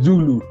is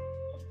Zulu.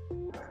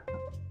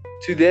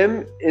 To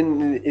them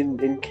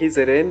in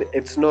KZN,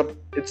 it's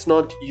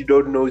not you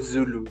don't know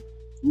Zulu.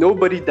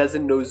 Nobody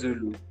doesn't know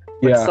Zulu.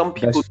 But some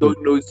people don't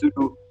know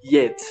Zulu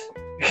yet.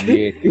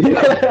 You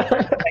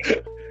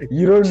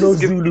don't know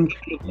Zulu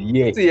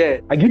yet.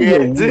 Yeah. I give you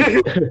a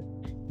week.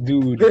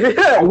 Dude.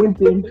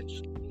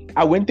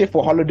 I went there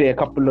for holiday a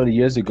couple of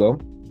years ago,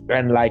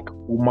 and like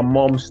my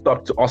mom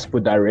stopped to ask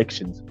for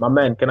directions. My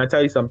man, can I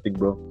tell you something,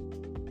 bro?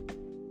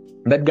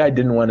 That guy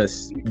didn't want to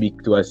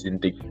speak to us in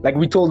things. Like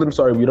we told him,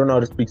 sorry, we don't know how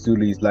to speak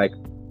Zulu. He's like,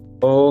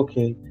 oh,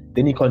 okay.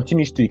 Then he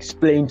continues to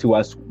explain to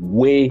us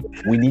where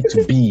we need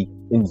to be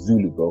in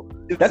Zulu, bro.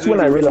 That's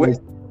when I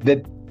realized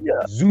that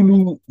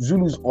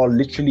Zulus are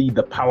literally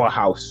the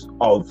powerhouse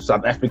of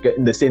South Africa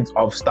in the sense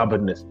of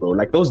stubbornness, bro.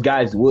 Like those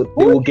guys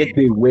will get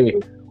their way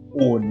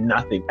or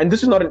nothing. And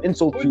this is not an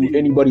insult to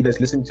anybody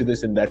that's listening to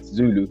this and that's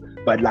Zulu,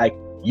 but like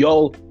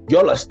y'all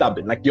are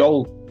stubborn. Like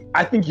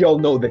I think y'all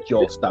know that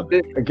y'all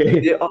stubborn. Okay.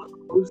 They are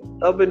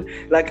stubborn.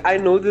 Like I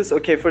know this.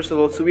 Okay, first of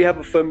all, so we have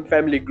a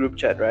family group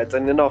chat, right?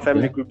 And in our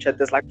family group chat,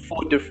 there's like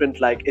 4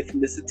 different like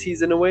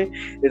ethnicities in a way.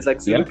 It's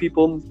like Zulu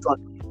people,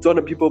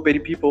 Tswana people,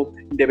 Pedi people,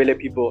 Ndebele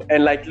people,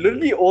 and like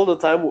literally all the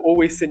time we're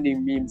always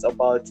sending memes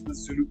about the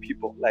Zulu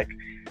people, like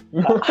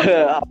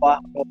about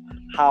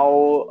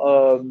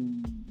how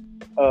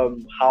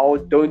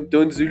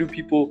don't Zulu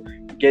people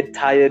get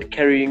tired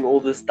carrying all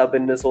the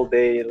stubbornness all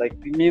day, like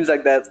memes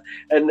like that.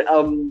 And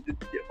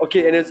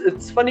okay, and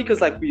it's funny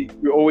because like we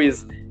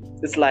always,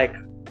 it's like,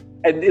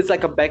 and it's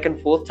like a back and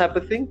forth type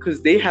of thing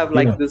because they have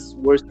like this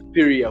worst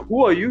superior,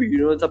 who are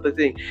you, type of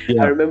thing.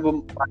 I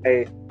remember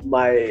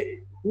my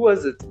who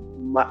was it,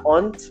 my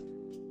aunt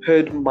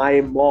heard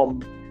my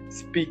mom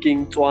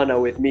speaking Tswana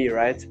with me,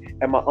 right?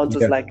 And my aunt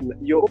was like,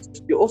 you're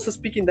also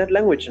speaking that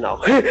language now.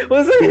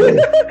 Was it?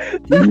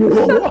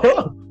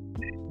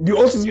 You're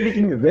also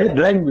speaking that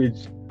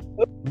language.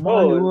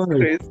 It's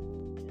crazy.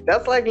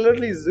 That's like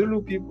literally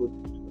Zulu people.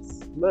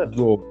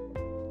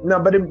 No,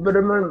 but I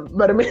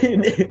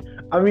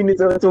mean,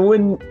 it's a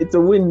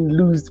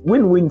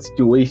win-win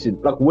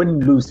situation, like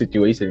win-lose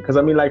situation. Because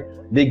I mean, like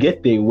they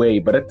get their way,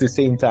 but at the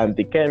same time,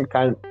 they can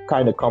kind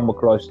of come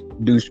across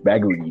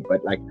douchebaggery.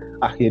 But like,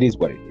 it is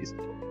what it is.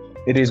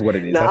 It is what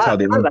it is. That's how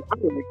they.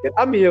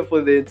 I'm here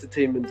for the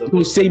entertainment of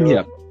it. Same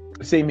here.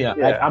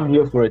 Yeah. I'm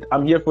here for it.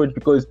 I'm here for it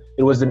because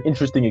it was an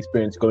interesting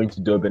experience going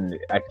to Durban and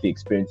actually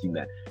experiencing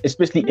that,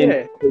 especially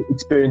in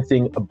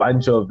experiencing a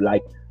bunch of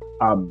like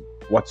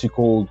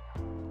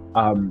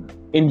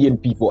Indian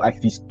people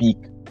actually speak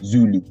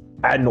Zulu.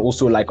 and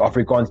also like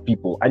Afrikaans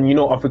people. And you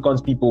know,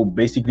 Afrikaans people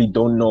basically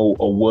don't know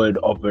a word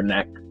of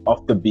vernac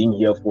after being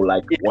here for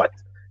like what,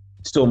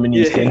 so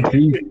many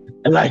centuries.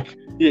 And like,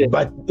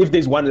 but if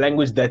there's one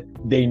language that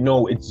they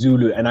know, it's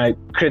Zulu, and I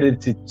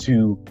credit it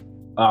to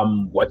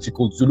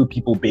Zulu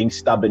people being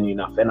stubborn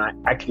enough, and I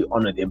actually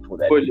honor them for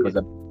that because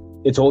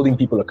it's holding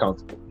people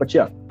accountable. But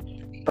yeah,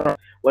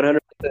 100%.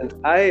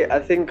 I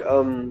think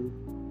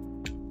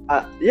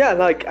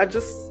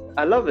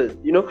I love it.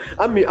 You know,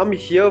 I'm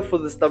here for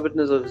the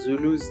stubbornness of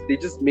Zulus. They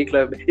just make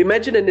life.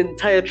 Imagine an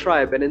entire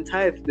tribe, an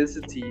entire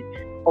ethnicity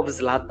of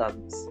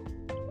Zlatans.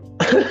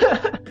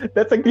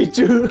 That's actually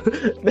true.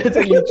 That's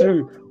actually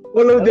true.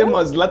 All of them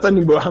are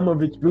Zlatan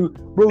Ibrahimovic, bro.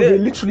 They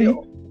literally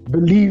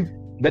believe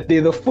that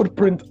they're the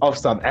footprint of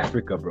South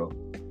Africa, bro.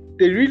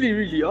 They really,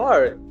 really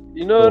are.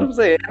 You know what I'm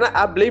saying? And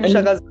I blame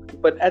Shaka Zulu,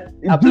 but I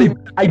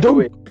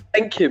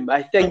thank him.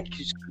 I thank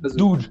Shaka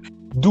Zulu.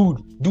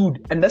 Dude.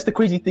 And that's the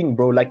crazy thing,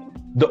 bro. Like,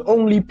 the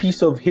only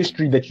piece of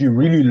history that you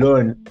really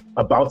learn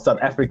about South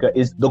Africa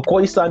is the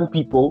Khoisan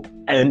people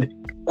and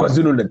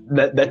KwaZulu.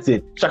 That's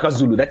it. Shaka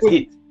Zulu. That's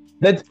it.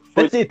 That's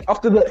it.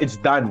 After that, it's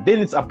done. Then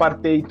it's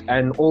apartheid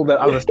and all that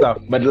other stuff.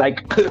 But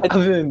like,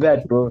 other than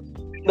that, bro,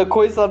 the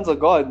Khoisans are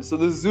gone, so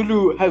the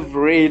Zulu have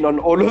reign on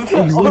all of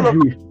them.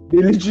 Exactly. They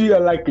literally are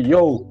like,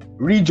 yo,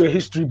 read your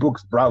history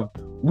books, bruv.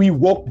 We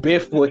walk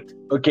barefoot,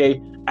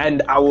 okay,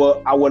 and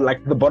our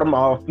like the bottom of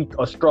our feet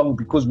are strong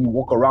because we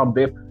walk around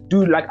barefoot.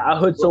 Dude, like, I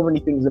heard so many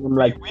things, and I'm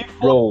like, we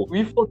fought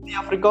the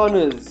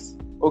Afrikaners,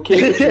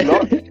 okay,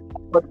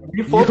 but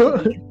we fought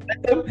them.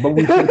 But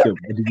we fought them.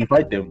 Did you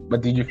fight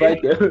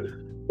them?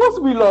 Of course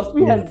we lost.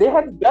 They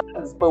had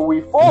guns, but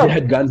we fought. We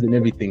had guns and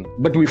everything,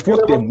 but we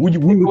fought them.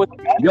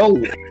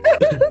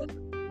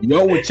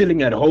 Y'all were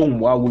chilling at home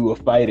while we were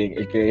fighting,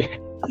 okay?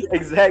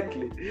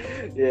 Exactly.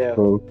 Yeah.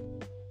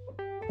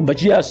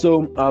 But yeah,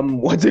 so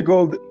what's it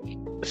called?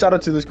 Shout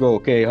out to this girl,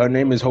 okay? Her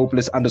name is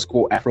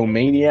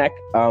Hopeless_Afromaniac.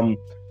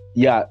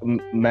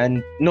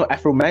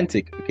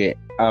 Afromantic, okay?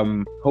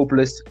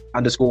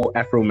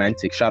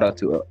 Hopeless_Afromantic. Shout out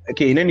to her.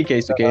 Okay, in any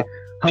case, okay,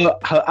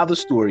 her other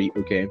story,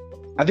 okay.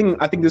 I think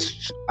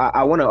this.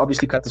 I want to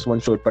obviously cut this one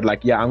short, but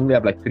like, I only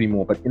have like 3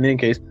 more. But in any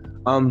case,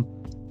 her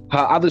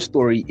other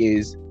story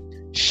is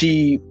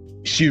she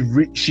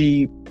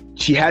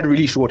had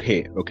really short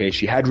hair. Okay,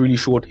 she had really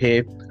short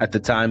hair at the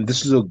time.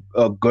 This is a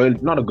girl,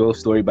 not a girl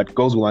story, but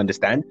girls will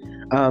understand.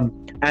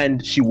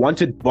 And she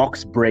wanted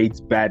box braids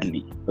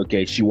badly.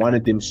 Okay, she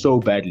wanted them so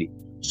badly.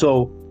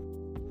 So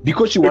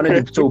because she wanted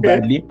them so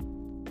badly,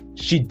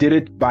 she did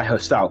it by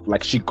herself.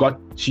 Like, she got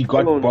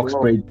box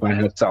braids by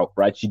herself,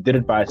 right? She did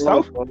it by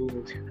herself.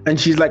 And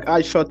she's like,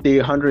 I shot they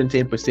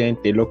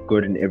 110%. They look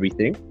good and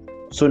everything.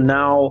 So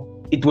now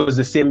it was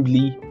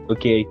assembly.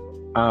 Okay.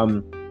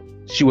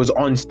 She was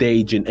on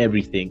stage and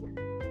everything.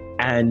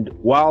 And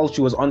while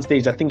she was on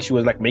stage, I think she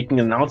was like making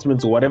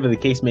announcements or whatever the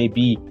case may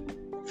be.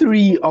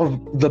 3 of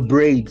the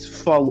braids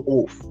fell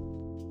off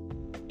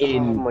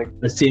in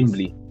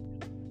assembly.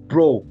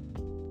 Bro.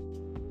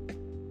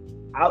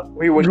 So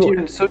it was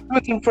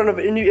in front of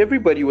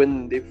everybody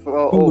when they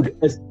fell off.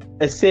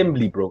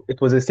 Assembly, bro. It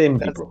was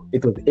assembly, bro.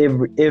 It was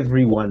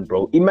everyone,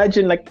 bro.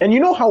 Imagine, like, and you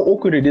know how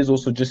awkward it is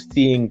also just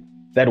seeing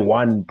that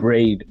one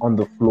braid on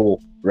the floor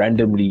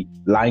randomly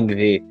lying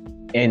there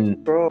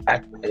in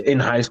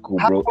high school,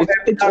 bro.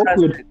 It's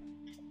awkward,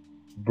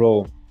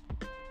 bro.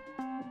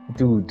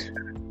 Dude,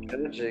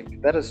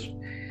 that's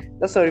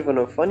not even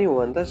a funny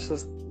one. That's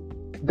just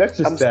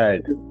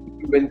sad.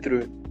 You went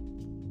through.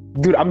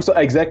 Dude, I'm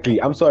sorry,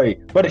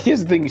 but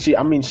here's the thing. She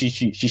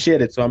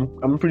shared it, so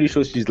I'm pretty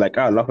sure she's like,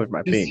 I laugh at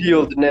my pain. She's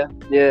healed now.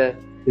 Yeah,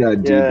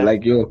 dude,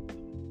 like, yo.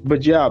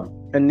 But yeah,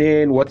 and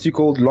then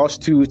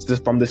last 2, it's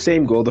from the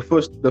same girl. The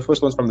first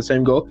one's from the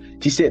same girl.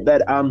 She said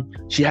that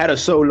she had a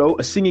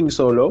singing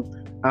solo,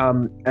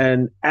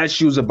 and as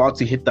she was about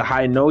to hit the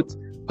high note,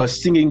 her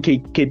singing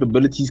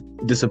capabilities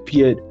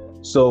disappeared.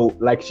 So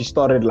like, she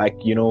started like,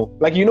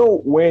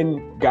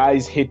 when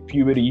guys hit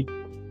puberty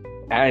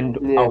and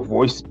our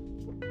voice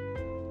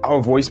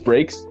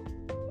breaks.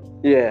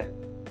 Yeah,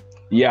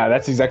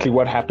 that's exactly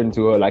what happened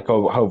to her. Like,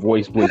 her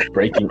voice was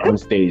breaking on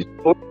stage,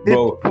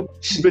 bro.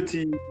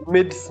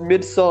 Mid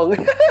song,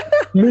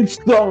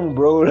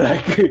 bro.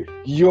 Like,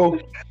 yo,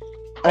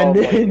 and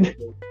then,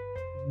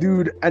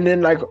 dude, and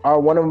then like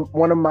one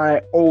of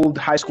my old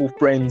high school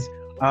friends.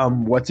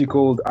 I'm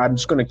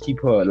just gonna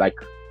keep her like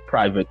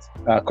private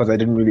because I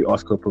didn't really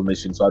ask her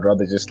permission, so I'd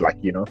rather just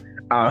like keep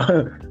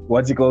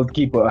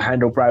her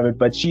handle private.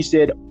 But she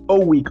said,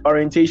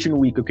 orientation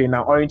week. Okay,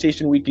 now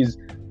orientation week is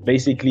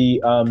basically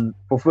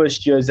for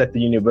first years at the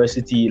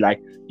university. Like,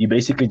 you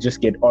basically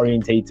just get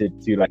orientated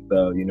to like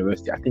the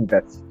university. I think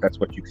that's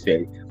what you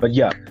say. But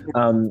yeah,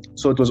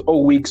 so it was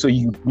all week. So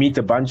you meet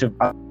a bunch of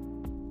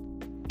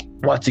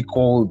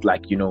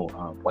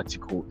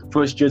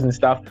first years and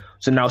stuff.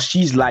 So now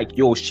she's like,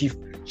 yo, she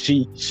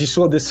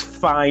saw this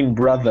fine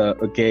brother,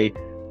 okay,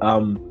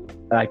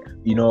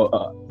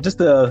 just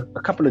a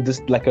couple of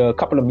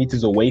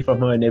meters away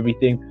from her and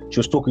everything. She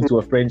was talking to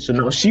a friend. So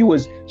now she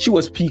was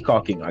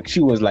peacocking. Like,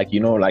 she was like,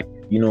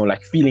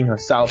 like feeling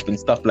herself and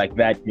stuff like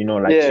that.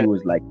 Like Yeah. she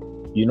was like,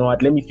 you know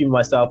what, let me feel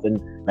myself, and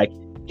like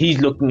he's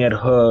looking at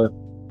her,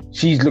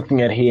 she's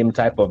looking at him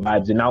type of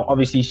vibes. And now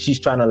obviously she's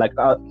trying to like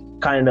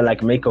kind of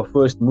like make her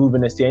first move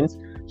in a sense.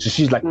 So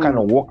she's like kind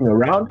of walking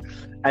around,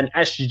 and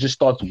as she just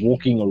starts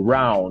walking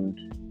around,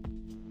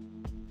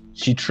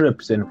 she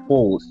trips and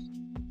falls.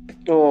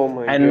 Oh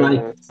my And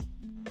goodness.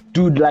 like,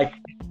 dude, like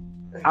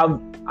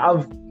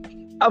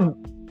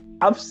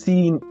I've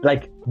seen,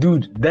 like,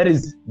 dude, that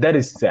is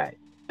sad.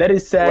 That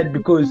is sad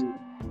because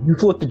you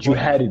thought that you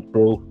had it,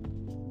 bro.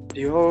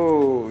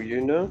 Yo,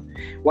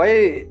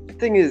 why? The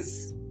thing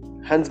is,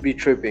 Hans be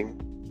tripping.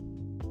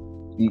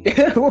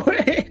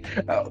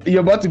 You're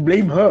about to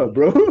blame her,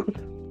 bro.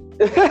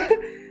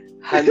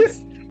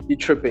 Hans be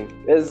tripping.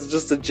 It's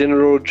just a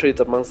general trait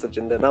amongst the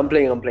gender. And I'm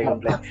playing.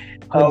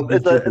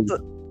 It's a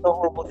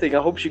horrible thing.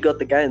 I hope she got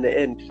the guy in the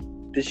end.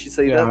 Did she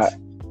say that?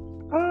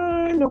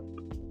 No.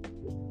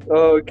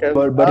 Oh, okay.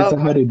 But it's a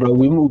hurry, bro.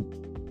 We move.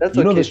 That's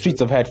You know okay. the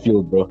streets of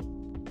Hatfield, bro.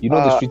 You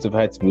know the streets of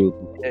Hatfield.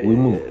 We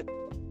move.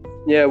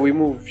 Yeah, we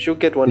move. She'll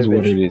get one Is what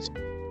eventually. it is.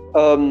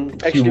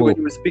 Actually, She when will.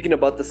 you were speaking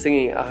about the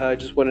singing, I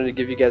just wanted to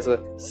give you guys a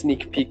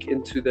sneak peek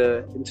into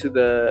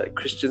the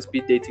Christian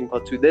speed dating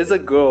part 2. There's a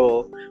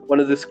girl, one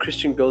of those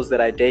Christian girls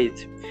that I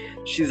date.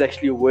 She's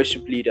actually a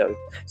worship leader,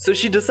 so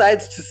she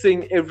decides to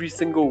sing every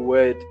single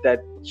word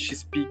that she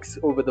speaks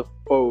over the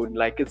phone.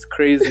 Like, it's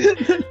crazy.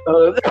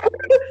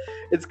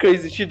 It's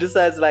crazy. She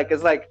decides, like,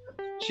 it's like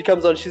she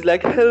comes on. She's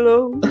like,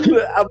 "Hello."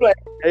 I'm like,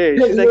 "Hey."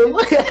 She's like.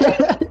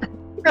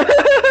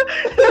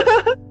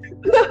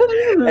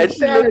 And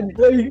she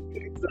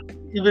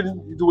even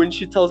when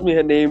she tells me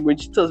her name, when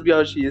she tells me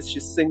how she is, she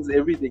sings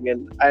everything,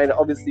 and I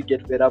obviously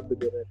get fed up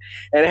with it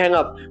and hang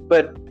up.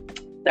 But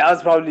that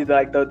was probably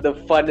like the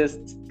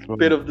funnest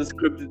bit of the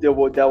script that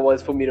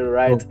was for me to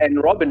write.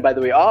 And Robin, by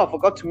the way, I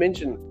forgot to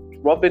mention,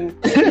 Robin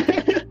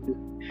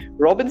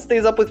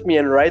stays up with me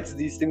and writes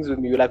these things with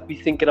me. Like, we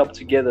think it up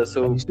together.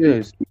 So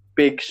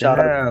big shout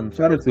out.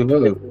 Shout out to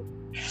her.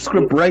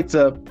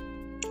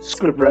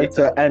 Script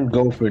writer and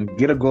girlfriend.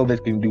 Get a girl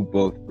that can do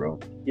both, bro.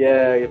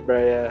 Yeah,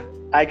 bro. Yeah.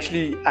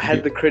 Actually, I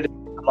had the credit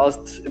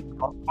last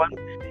one,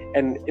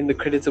 and in the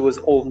credits it was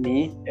all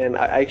me. And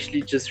I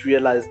actually just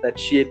realized that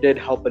she did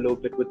help a little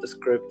bit with the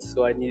script.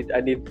 So I need to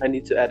add it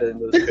in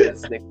those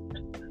credits next.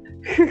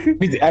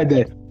 Need to add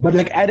that, but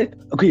like add it,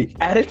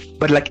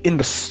 but like in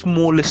the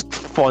smallest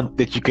font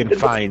that you can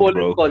find,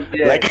 bro. Font,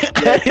 yeah. Like, yeah.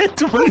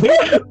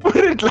 put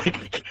it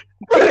like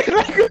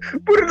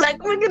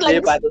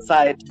by the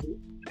side.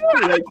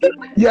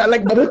 Yeah,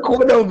 like by the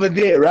corner over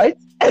there, right?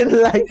 And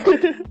like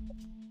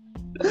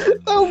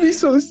that would be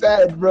so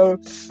sad, bro.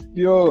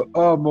 Yo,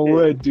 oh my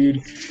word,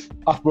 dude.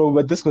 Bro,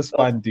 but this was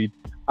fun, dude.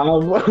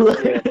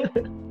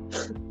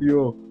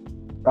 Yo,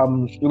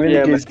 in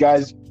any case,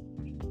 guys.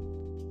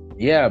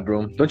 Yeah,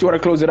 bro. Don't you want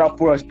to close it out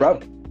for us, bro?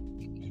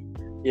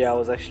 Yeah, I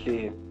was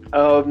actually.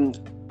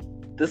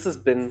 This has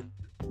been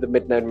the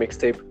Midnight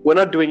Mixtape. We're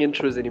not doing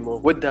intros anymore.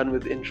 We're done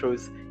with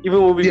intros.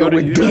 Even when we go to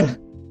YouTube,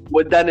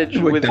 we're done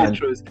with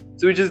intros.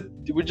 So we're just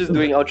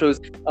doing outros.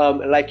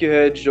 Like you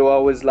heard,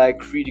 Joao was like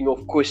reading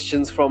off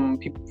questions from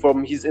people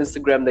from his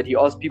Instagram that he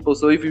asked people.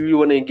 So if you really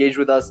want to engage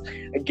with us,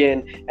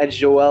 again, at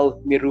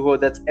Joel Miruho,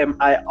 that's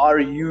Miruho,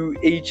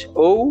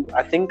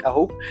 I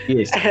hope.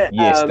 Yes,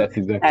 that's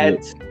exactly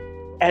it.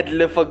 At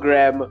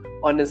Lithogram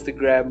on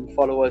Instagram.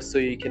 Follow us so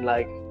you can,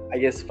 like, I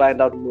guess,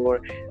 find out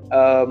more.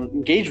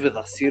 Engage with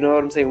us. You know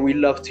what I'm saying? We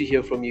love to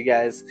hear from you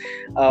guys.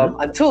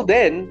 Until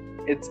then,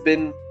 it's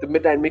been the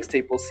Midnight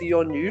Mixtape. We'll see you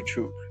on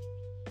YouTube.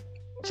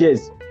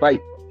 Cheers. Bye.